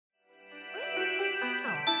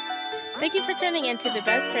Thank you for tuning in to the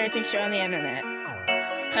best parenting show on the internet,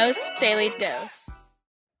 Post Daily Dose.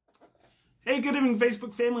 Hey, good evening,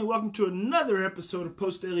 Facebook family. Welcome to another episode of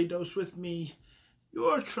Post Daily Dose with me,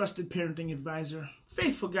 your trusted parenting advisor,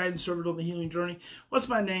 faithful guide and servant on the healing journey. What's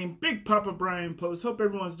my name? Big Papa Brian Post. Hope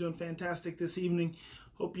everyone's doing fantastic this evening.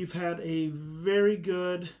 Hope you've had a very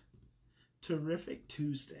good, terrific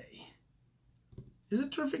Tuesday. Is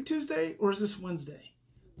it Terrific Tuesday or is this Wednesday?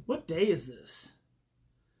 What day is this?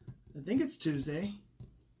 I think it's Tuesday.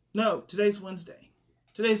 No, today's Wednesday.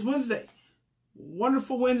 Today's Wednesday.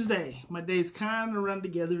 Wonderful Wednesday. My days kind of run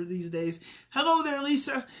together these days. Hello there,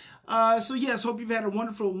 Lisa. So yes, hope you've had a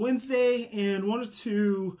wonderful Wednesday and wanted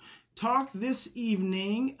to talk this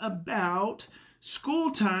evening about school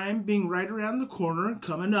time being right around the corner and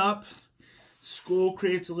coming up. School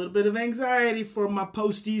creates a little bit of anxiety for my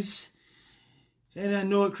posties, and I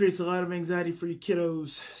know it creates a lot of anxiety for you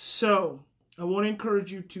kiddos. So I want to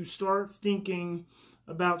encourage you to start thinking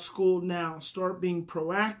about school now. Start being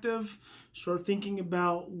proactive. Start thinking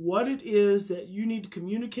about what it is that you need to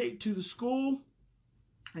communicate to the school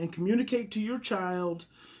and communicate to your child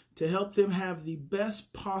to help them have the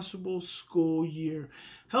best possible school year.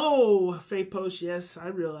 Hello, Faye Post. Yes, I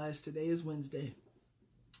realize today is Wednesday.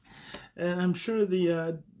 And I'm sure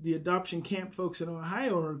the adoption camp folks in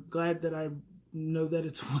Ohio are glad that I know that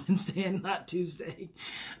it's Wednesday and not Tuesday,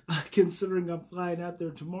 considering I'm flying out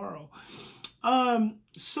there tomorrow.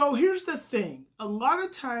 So here's the thing. A lot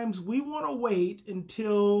of times we want to wait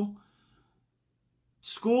until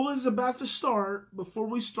school is about to start before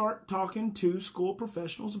we start talking to school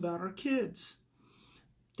professionals about our kids.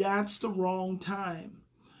 That's the wrong time.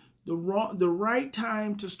 The right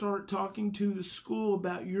time to start talking to the school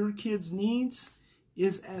about your kids' needs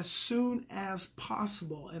is as soon as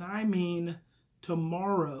possible. And I mean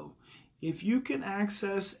tomorrow. If you can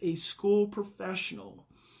access a school professional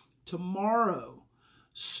tomorrow,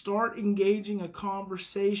 start engaging a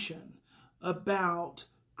conversation about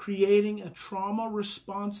creating a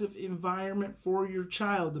trauma-responsive environment for your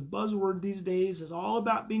child. The buzzword these days is all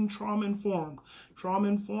about being trauma-informed.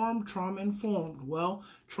 Trauma-informed, trauma-informed. Well,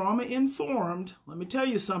 trauma-informed, let me tell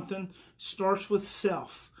you something, starts with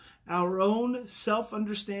self. Our own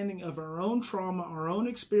self-understanding of our own trauma, our own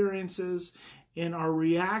experiences, and our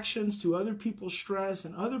reactions to other people's stress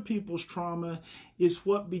and other people's trauma is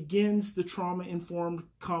what begins the trauma-informed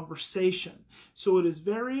conversation. So it is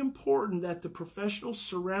very important that the professionals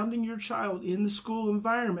surrounding your child in the school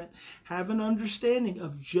environment have an understanding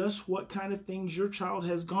of just what kind of things your child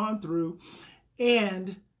has gone through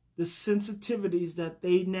and the sensitivities that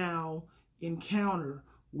they now encounter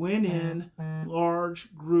when in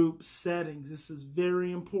large group settings. This is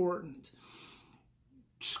very important.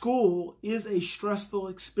 School is a stressful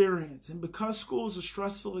experience, and because school is a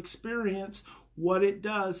stressful experience, what it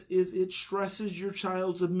does is it stresses your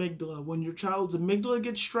child's amygdala. When your child's amygdala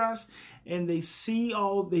gets stressed and they sense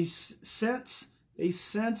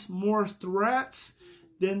more threats,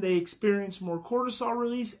 then they experience more cortisol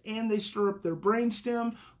release and they stir up their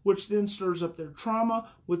brainstem, which then stirs up their trauma,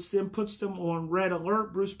 which then puts them on red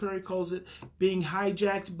alert. Bruce Perry calls it being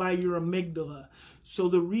hijacked by your amygdala. So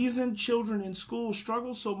the reason children in school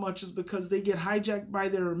struggle so much is because they get hijacked by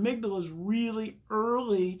their amygdalas really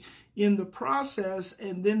early in the process,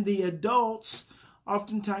 and then the adults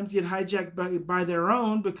oftentimes get hijacked by their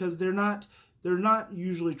own because they're not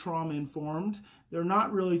usually trauma informed. They're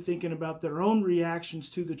not really thinking about their own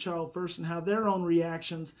reactions to the child first and how their own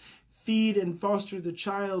reactions feed and foster the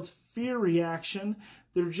child's fear reaction.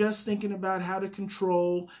 They're just thinking about how to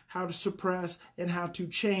control, how to suppress, and how to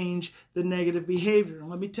change the negative behavior. And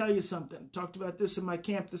let me tell you something. I talked about this in my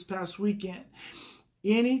camp this past weekend.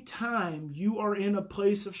 Anytime you are in a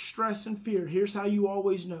place of stress and fear, here's how you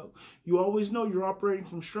always know. You always know you're operating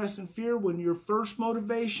from stress and fear when your first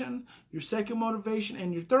motivation, your second motivation,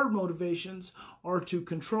 and your third motivations are to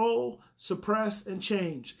control, suppress, and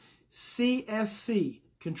change. CSC,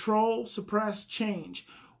 control, suppress, change.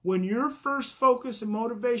 When your first focus and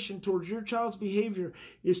motivation towards your child's behavior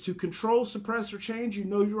is to control, suppress, or change, you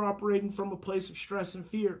know you're operating from a place of stress and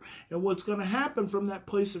fear. And what's going to happen from that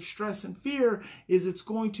place of stress and fear is it's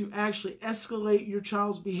going to actually escalate your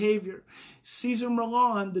child's behavior. Cesar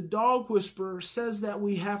Millan, the dog whisperer, says that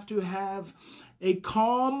we have to have a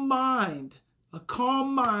calm mind, a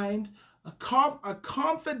confident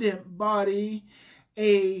body,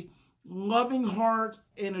 a loving heart,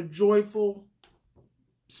 and a joyful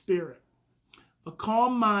spirit. A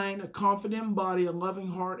calm mind, a confident body, a loving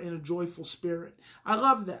heart, and a joyful spirit. I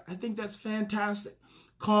love that. I think that's fantastic.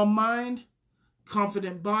 Calm mind,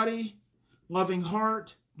 confident body, loving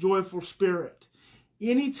heart, joyful spirit.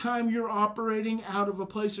 Anytime you're operating out of a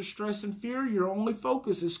place of stress and fear, your only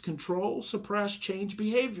focus is control, suppress, change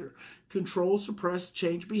behavior. Control, suppress,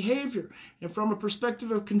 change behavior. And from a perspective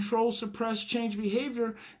of control, suppress, change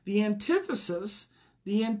behavior, the antithesis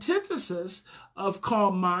of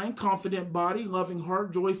calm mind, confident body, loving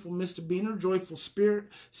heart, joyful misdemeanor, joyful spirit,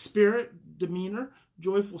 demeanor,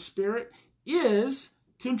 joyful spirit, is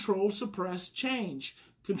control, suppress, change.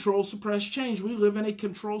 Control, suppress, change. We live in a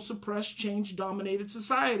control, suppress, change dominated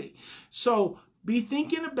society. So be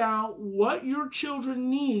thinking about what your children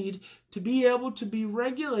need to be able to be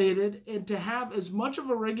regulated and to have as much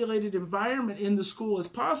of a regulated environment in the school as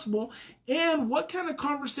possible. And what kind of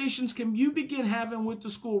conversations can you begin having with the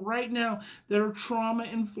school right now that are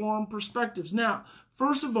trauma-informed perspectives? Now,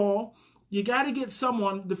 first of all, you got to get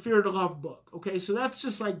someone the Fear to Love book. Okay, so that's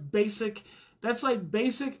just like basic. That's like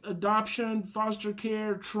basic adoption, foster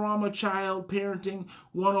care, trauma, child, parenting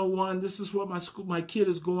 101. This is what my kid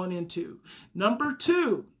is going into. Number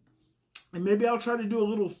 2, and maybe I'll try to do a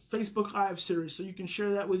little Facebook Live series so you can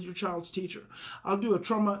share that with your child's teacher.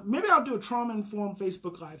 Maybe I'll do a trauma-informed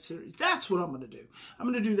Facebook Live series. That's what I'm going to do. I'm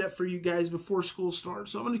going to do that for you guys before school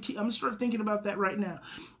starts. So I'm going to start thinking about that right now.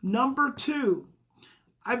 Number 2,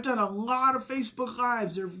 I've done a lot of Facebook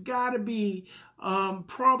Lives. There's got to be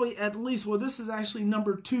probably at least, well, this is actually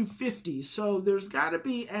number 250. So there's got to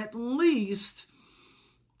be at least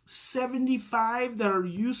 75 that are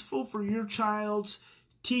useful for your child's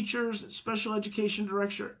teachers, special education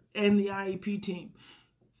director, and the IEP team.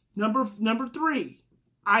 Number 3,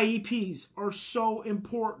 IEPs are so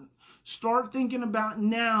important. Start thinking about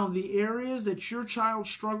now the areas that your child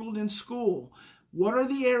struggled in school. What are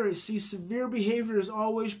the areas? See, severe behavior is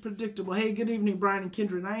always predictable. Hey, good evening, Brian and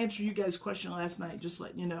Kendra. And I answered you guys' question last night, just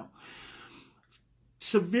letting you know.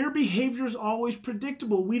 Severe behavior is always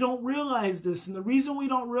predictable. We don't realize this. And the reason we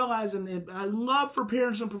don't realize, and I love for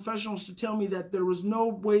parents and professionals to tell me that there was no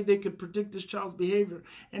way they could predict this child's behavior.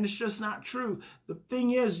 And it's just not true. The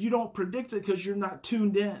thing is, you don't predict it because you're not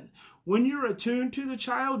tuned in. When you're attuned to the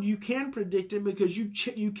child, you can predict it because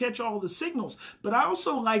you catch all the signals. But I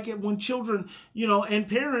also like it when children, and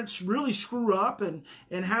parents really screw up and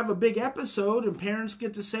have a big episode, and parents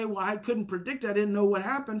get to say, well, I couldn't predict, I didn't know what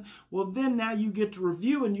happened. Well, then now you get to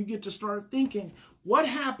review and you get to start thinking, what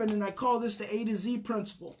happened? And I call this the A to Z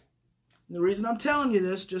principle. And the reason I'm telling you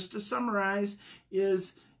this, just to summarize,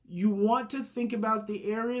 is you want to think about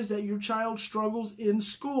the areas that your child struggles in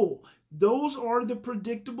school. Those are the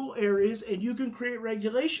predictable areas, and you can create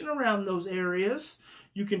regulation around those areas.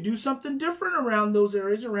 You can do something different around those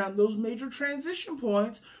areas, around those major transition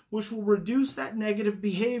points, which will reduce that negative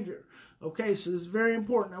behavior. Okay, so this is very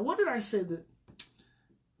important. Now, what did I say?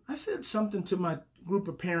 I said something to my group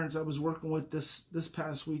of parents I was working with this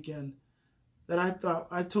past weekend that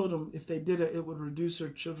I told them if they did it, it would reduce their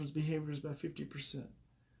children's behaviors by 50%.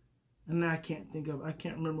 And I can't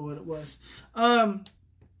remember what it was.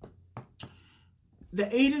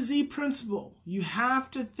 The A to Z principle, you have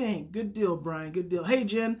to think. Good deal, Brian, good deal. Hey,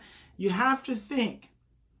 Jen, you have to think.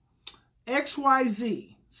 X, Y,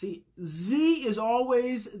 Z. See, Z is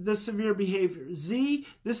always the severe behavior. Z,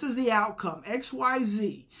 this is the outcome. X, Y,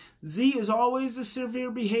 Z. Z is always the severe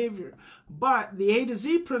behavior. But the A to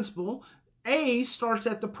Z principle, A starts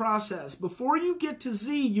at the process. Before you get to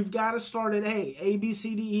Z, you've got to start at A. A, B,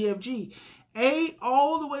 C, D, E, F, G. A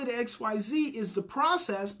all the way to X, Y, Z is the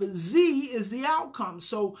process, but Z is the outcome.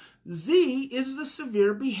 So Z is the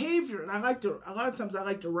severe behavior. And a lot of times I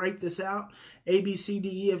like to write this out. A, B, C,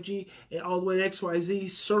 D, E, F, G, and all the way to X, Y, Z.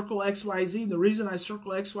 Circle X, Y, Z. The reason I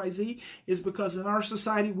circle X, Y, Z is because in our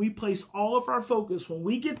society, we place all of our focus. When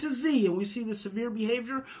we get to Z and we see the severe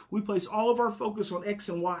behavior, we place all of our focus on X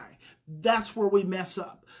and Y. That's where we mess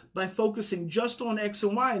up, by focusing just on X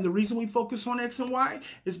and Y. And the reason we focus on X and Y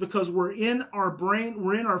is because we're in our brain,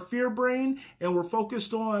 we're in our fear brain, and we're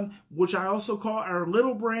focused on, which I also call our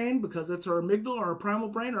little brain, because that's our amygdala, our primal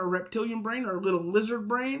brain, our reptilian brain, our little lizard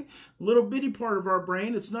brain, little bitty part of our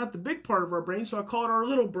brain. It's not the big part of our brain, so I call it our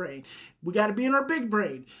little brain. We got to be in our big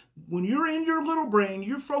brain. When you're in your little brain,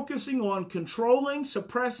 you're focusing on controlling,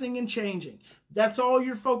 suppressing, and changing. That's all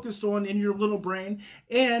you're focused on in your little brain.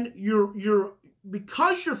 And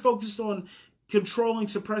because you're focused on controlling,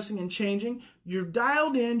 suppressing, and changing, you're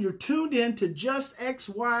dialed in, you're tuned in to just X,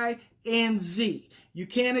 Y, and Z. You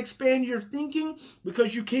can't expand your thinking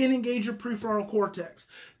because you can't engage your prefrontal cortex.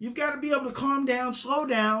 You've got to be able to calm down, slow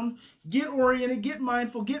down, get oriented, get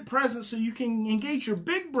mindful, get present so you can engage your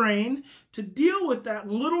big brain to deal with that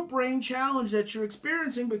little brain challenge that you're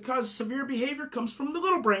experiencing, because severe behavior comes from the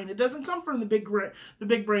little brain. It doesn't come from the big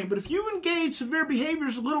brain. But if you engage severe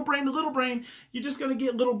behaviors, little brain to little brain, you're just going to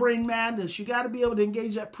get little brain madness. You got to be able to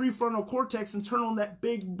engage that prefrontal cortex and turn on that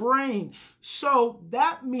big brain. So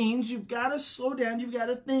that means you've got to slow down. You've got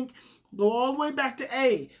to think. Go all the way back to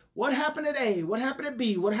A. What happened at A? What happened at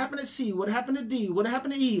B? What happened at C? What happened at D? What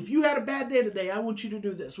happened at E? If you had a bad day today, I want you to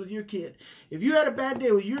do this with your kid. If you had a bad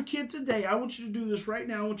day with your kid today, I want you to do this right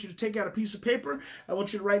now. I want you to take out a piece of paper. I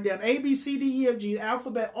want you to write down A, B, C, D, E, F, G,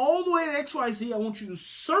 alphabet, all the way to X, Y, Z. I want you to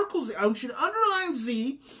circle Z. I want you to underline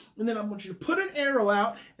Z. And then I want you to put an arrow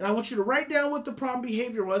out, and I want you to write down what the problem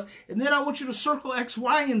behavior was, and then I want you to circle X,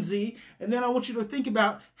 Y, and Z, and then I want you to think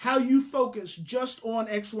about how you focus just on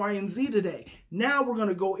X, Y, and Z today. Now we're going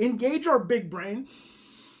to go engage our big brain,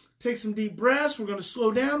 take some deep breaths, we're going to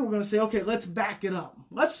slow down, we're going to say, okay, let's back it up.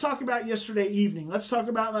 Let's talk about yesterday evening, let's talk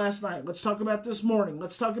about last night, let's talk about this morning,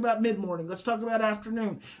 let's talk about mid-morning, let's talk about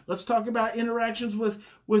afternoon, let's talk about interactions with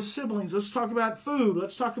siblings, let's talk about food,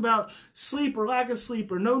 let's talk about sleep or lack of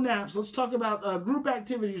sleep or no naps, let's talk about group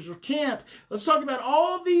activities or camp, let's talk about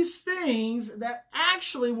all these things that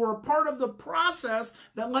actually were a part of the process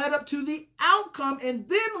that led up to the outcome, and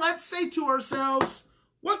then let's say to ourselves,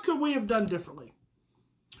 what could we have done differently?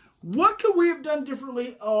 What could we have done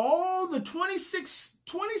differently? All the 26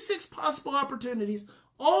 possible opportunities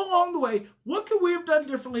all along the way. What could we have done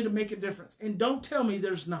differently to make a difference? And don't tell me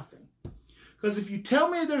there's nothing. Because if you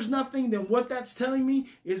tell me there's nothing, then what that's telling me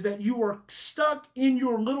is that you are stuck in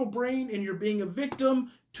your little brain and you're being a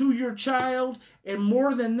victim to your child. And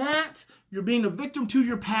more than that, you're being a victim to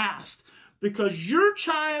your past. Because your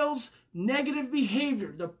child's negative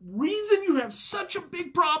behavior, the reason you have such a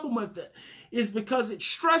big problem with it is because it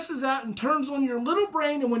stresses out and turns on your little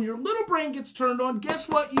brain. And when your little brain gets turned on, guess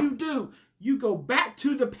what you do? You go back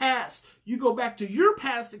to the past. You go back to your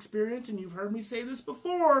past experience. And you've heard me say this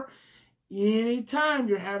before. Anytime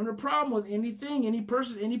you're having a problem with anything, any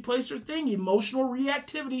person, any place or thing, emotional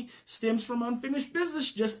reactivity stems from unfinished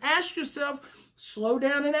business. Just ask yourself, slow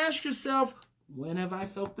down and ask yourself, when have I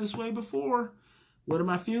felt this way before? What am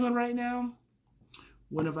I feeling right now?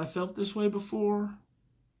 When have I felt this way before?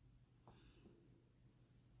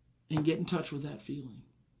 And get in touch with that feeling.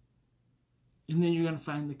 And then you're going to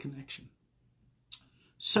find the connection.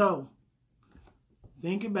 So,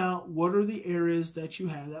 think about what are the areas that you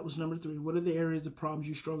have. That was number 3. What are the areas of problems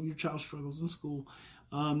your child struggles in school?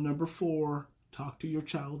 Number 4, talk to your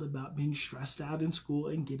child about being stressed out in school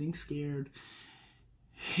and getting scared.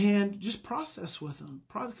 And just process with them,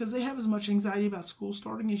 because they have as much anxiety about school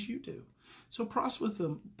starting as you do. So process with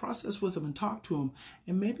them and talk to them.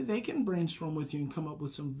 And maybe they can brainstorm with you and come up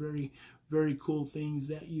with some very, very cool things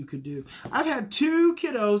that you could do. I've had 2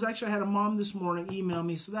 kiddos. Actually, I had a mom this morning email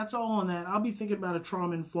me. So that's all on that. I'll be thinking about a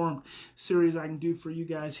trauma-informed series I can do for you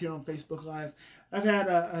guys here on Facebook Live. I've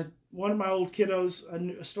had one of my old kiddos,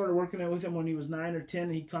 I started working with him when he was 9 or 10,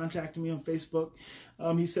 and he contacted me on Facebook.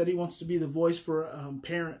 He said he wants to be the voice for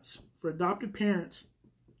parents, for adopted parents.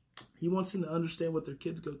 He wants them to understand what their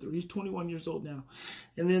kids go through. He's 21 years old now.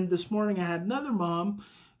 And then this morning I had another mom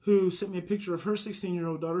who sent me a picture of her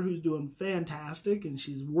 16-year-old daughter who's doing fantastic, and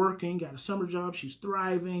she's working, got a summer job, she's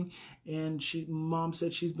thriving, and mom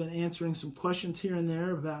said she's been answering some questions here and there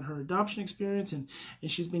about her adoption experience, and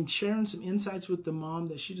she's been sharing some insights with the mom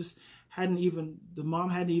that she just hadn't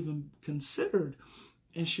even considered.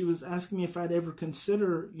 And she was asking me if I'd ever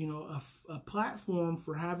consider, a platform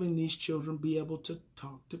for having these children be able to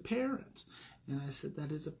talk to parents. And I said,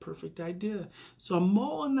 that is a perfect idea. So I'm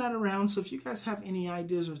mulling that around. So if you guys have any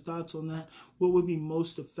ideas or thoughts on that, what would be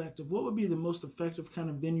most effective? What would be the most effective kind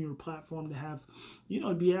of venue or platform to have, be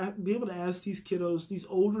able to ask these kiddos,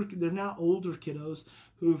 they're now older kiddos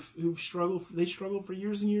who've struggled, they struggled for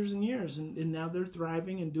years and years and years, and now they're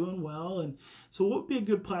thriving and doing well. And so what would be a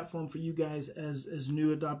good platform for you guys as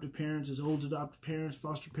new adoptive parents, as old adoptive parents,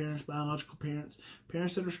 foster parents, biological parents,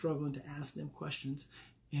 parents that are struggling, to ask them questions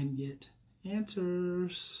and get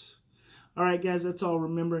answers. All right, guys, that's all.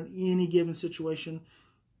 Remember, in any given situation,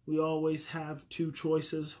 we always have 2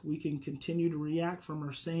 choices. We can continue to react from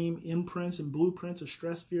our same imprints and blueprints of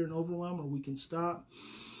stress, fear, and overwhelm, or we can stop,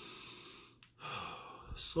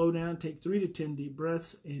 slow down, take 3 to 10 deep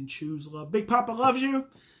breaths, and choose love. Big Papa loves you.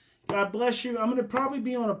 God bless you. I'm going to probably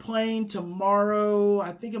be on a plane tomorrow.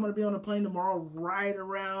 I think I'm going to be on a plane tomorrow right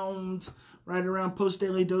around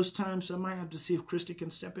post-daily dose time, so I might have to see if Christy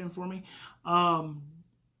can step in for me.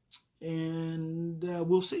 and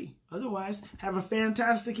we'll see. Otherwise, have a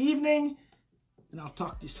fantastic evening, and I'll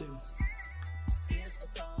talk to you soon.